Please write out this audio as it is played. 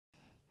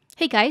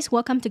Hey guys,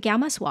 welcome to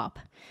GammaSwap.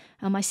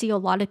 I see a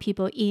lot of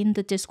people in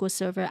the Discord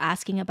server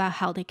asking about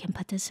how they can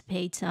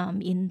participate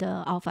in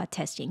the alpha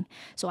testing.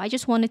 So I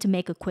just wanted to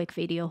make a quick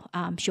video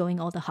showing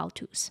all the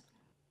how-tos.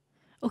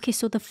 Okay,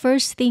 so the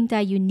first thing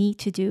that you need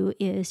to do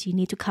is you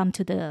need to come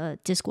to the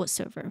Discord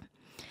server.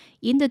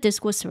 In the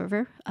Discord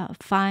server,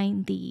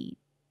 find the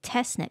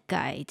testnet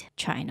guide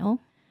channel.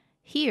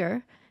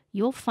 Here,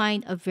 you'll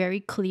find a very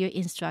clear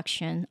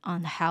instruction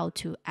on how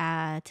to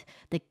add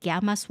the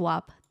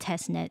GammaSwap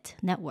Testnet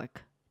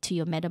network to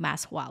your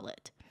MetaMask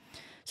wallet.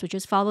 So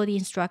just follow the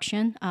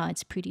instruction.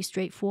 It's pretty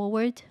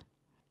straightforward.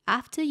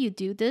 After you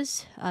do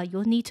this,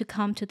 you'll need to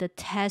come to the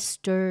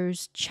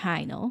testers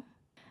channel.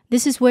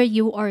 This is where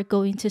you are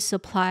going to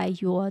supply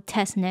your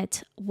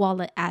testnet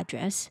wallet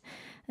address.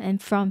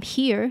 And from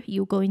here,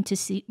 you're going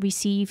to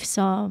receive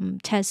some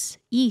test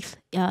ETH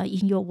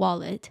in your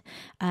wallet.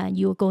 And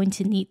you're going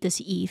to need this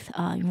ETH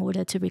in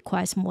order to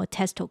request more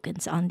test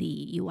tokens on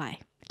the UI.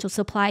 So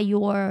supply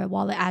your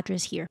wallet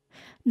address here.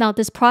 Now,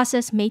 this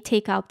process may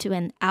take up to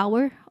an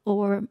hour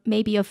or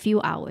maybe a few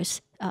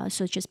hours.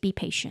 So just be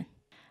patient.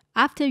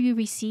 After you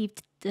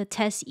received the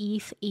test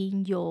ETH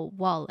in your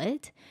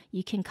wallet,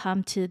 you can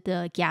come to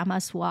the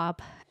GammaSwap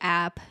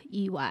app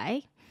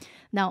UI.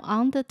 Now,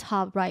 on the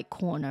top right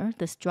corner,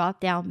 this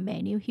drop-down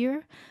menu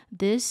here,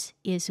 this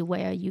is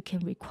where you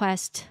can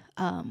request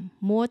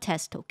more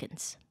test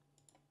tokens.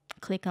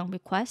 Click on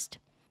Request.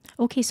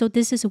 Okay, so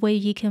this is where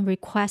you can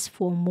request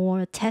for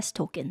more test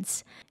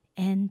tokens.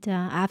 And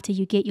after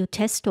you get your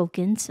test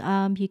tokens,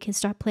 you can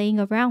start playing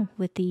around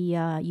with the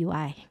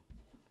UI.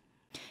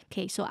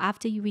 Okay, so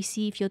after you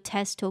receive your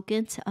test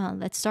tokens,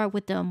 let's start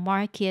with the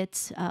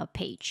markets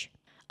page.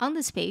 On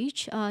this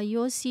page,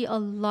 you'll see a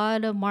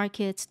lot of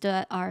markets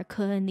that are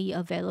currently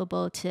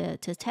available to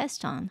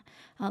test on.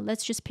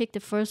 Let's just pick the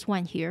first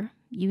one here,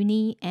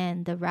 Uni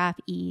and the Wrap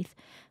ETH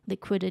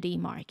liquidity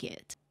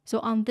market. So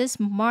on this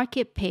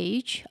market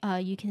page,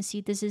 you can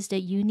see this is the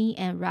Uni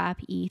and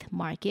Wrap ETH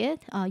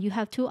market. You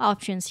have two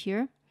options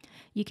here.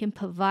 You can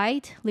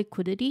provide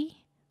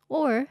liquidity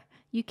or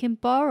you can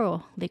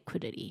borrow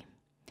liquidity.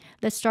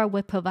 Let's start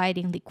with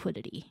providing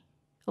liquidity.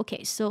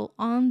 Okay, so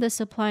on the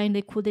supply and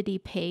liquidity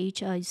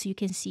page, as you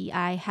can see,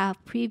 I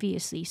have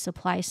previously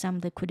supplied some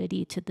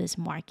liquidity to this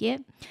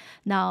market.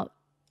 Now,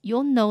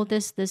 you'll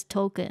notice this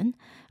token.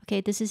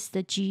 Okay, this is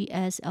the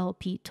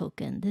GSLP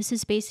token. This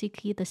is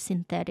basically the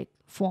synthetic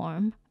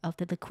form of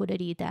the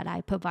liquidity that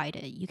I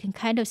provided. You can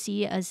kind of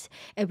see it as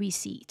a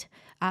receipt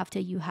after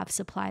you have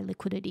supplied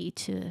liquidity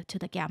to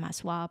the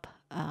GammaSwap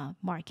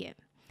market.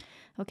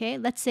 Okay,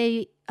 let's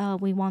say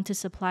we want to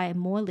supply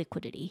more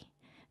liquidity.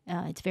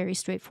 It's very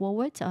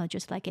straightforward,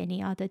 just like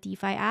any other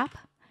DeFi app.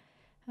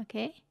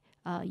 Okay,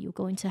 you're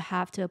going to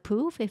have to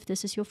approve if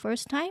this is your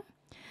first time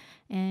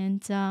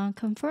and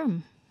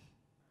confirm.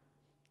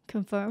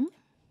 Confirm.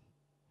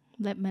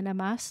 Let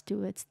MetaMask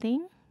do its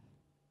thing.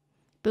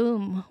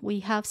 Boom, we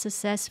have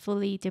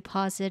successfully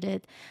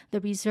deposited the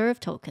reserve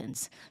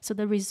tokens. So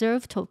the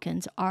reserve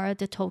tokens are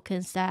the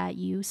tokens that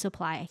you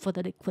supply for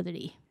the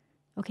liquidity.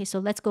 Okay, so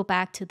let's go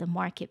back to the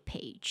market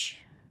page.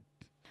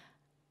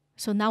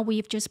 So now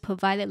we've just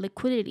provided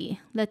liquidity.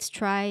 Let's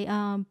try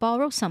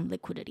borrow some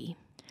liquidity.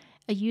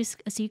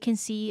 As you can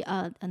see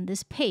on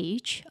this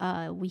page,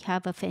 we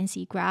have a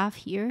fancy graph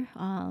here.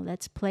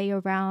 Let's play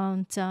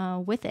around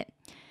with it.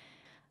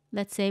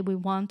 Let's say we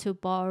want to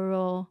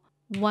borrow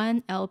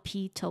 1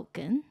 LP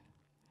token.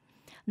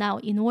 Now,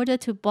 in order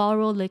to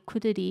borrow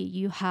liquidity,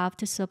 you have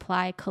to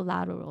supply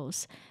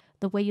collaterals.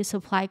 The way you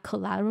supply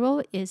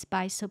collateral is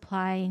by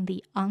supplying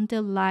the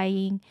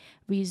underlying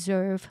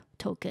reserve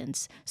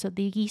tokens. So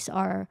these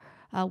are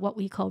what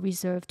we call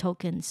reserve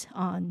tokens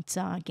on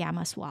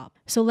GammaSwap.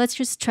 So let's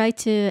just try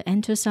to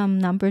enter some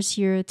numbers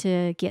here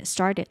to get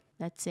started.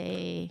 Let's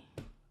say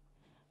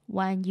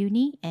 1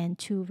 Uni and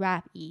 2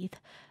 Wrap ETH.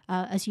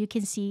 As you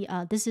can see,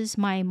 this is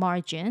my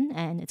margin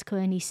and it's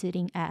currently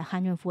sitting at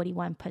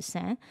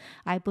 141%.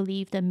 I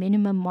believe the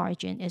minimum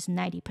margin is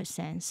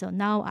 90%. So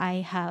now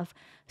I have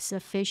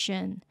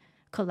sufficient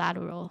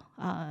collateral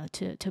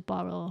to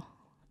borrow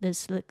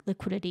this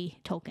liquidity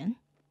token.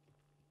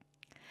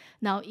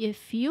 Now,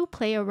 if you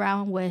play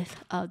around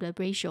with the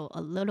ratio a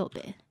little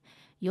bit,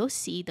 you'll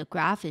see the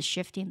graph is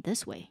shifting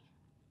this way.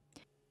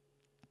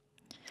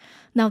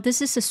 Now,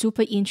 this is a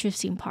super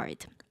interesting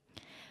part.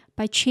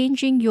 By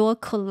changing your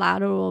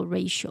collateral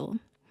ratio,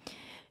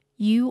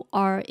 you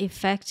are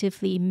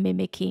effectively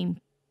mimicking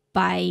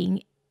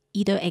buying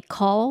either a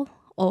call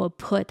or a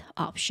put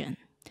option.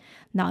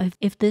 Now,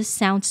 if this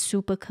sounds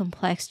super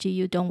complex to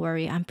you, don't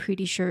worry. I'm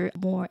pretty sure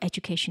more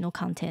educational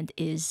content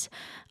is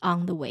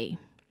on the way.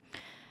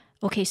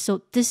 Okay,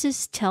 so this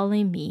is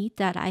telling me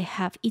that I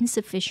have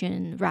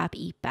insufficient Wrap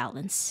ETH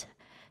balance.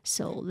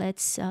 So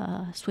let's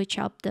switch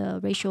up the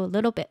ratio a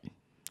little bit.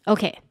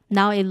 Okay,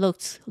 now it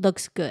looks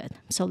good.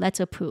 So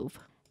let's approve.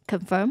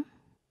 Confirm.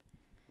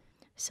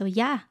 So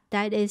yeah,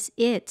 that is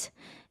it.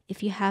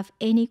 If you have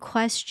any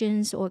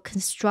questions or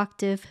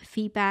constructive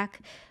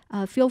feedback,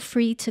 feel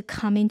free to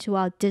come into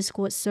our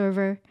Discord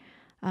server.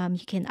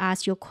 You can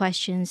ask your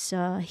questions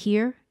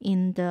here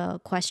in the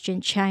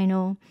question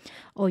channel,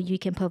 or you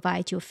can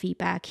provide your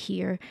feedback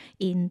here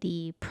in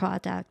the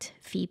product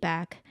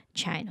feedback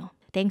channel.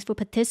 Thanks for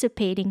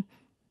participating.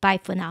 Bye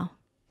for now.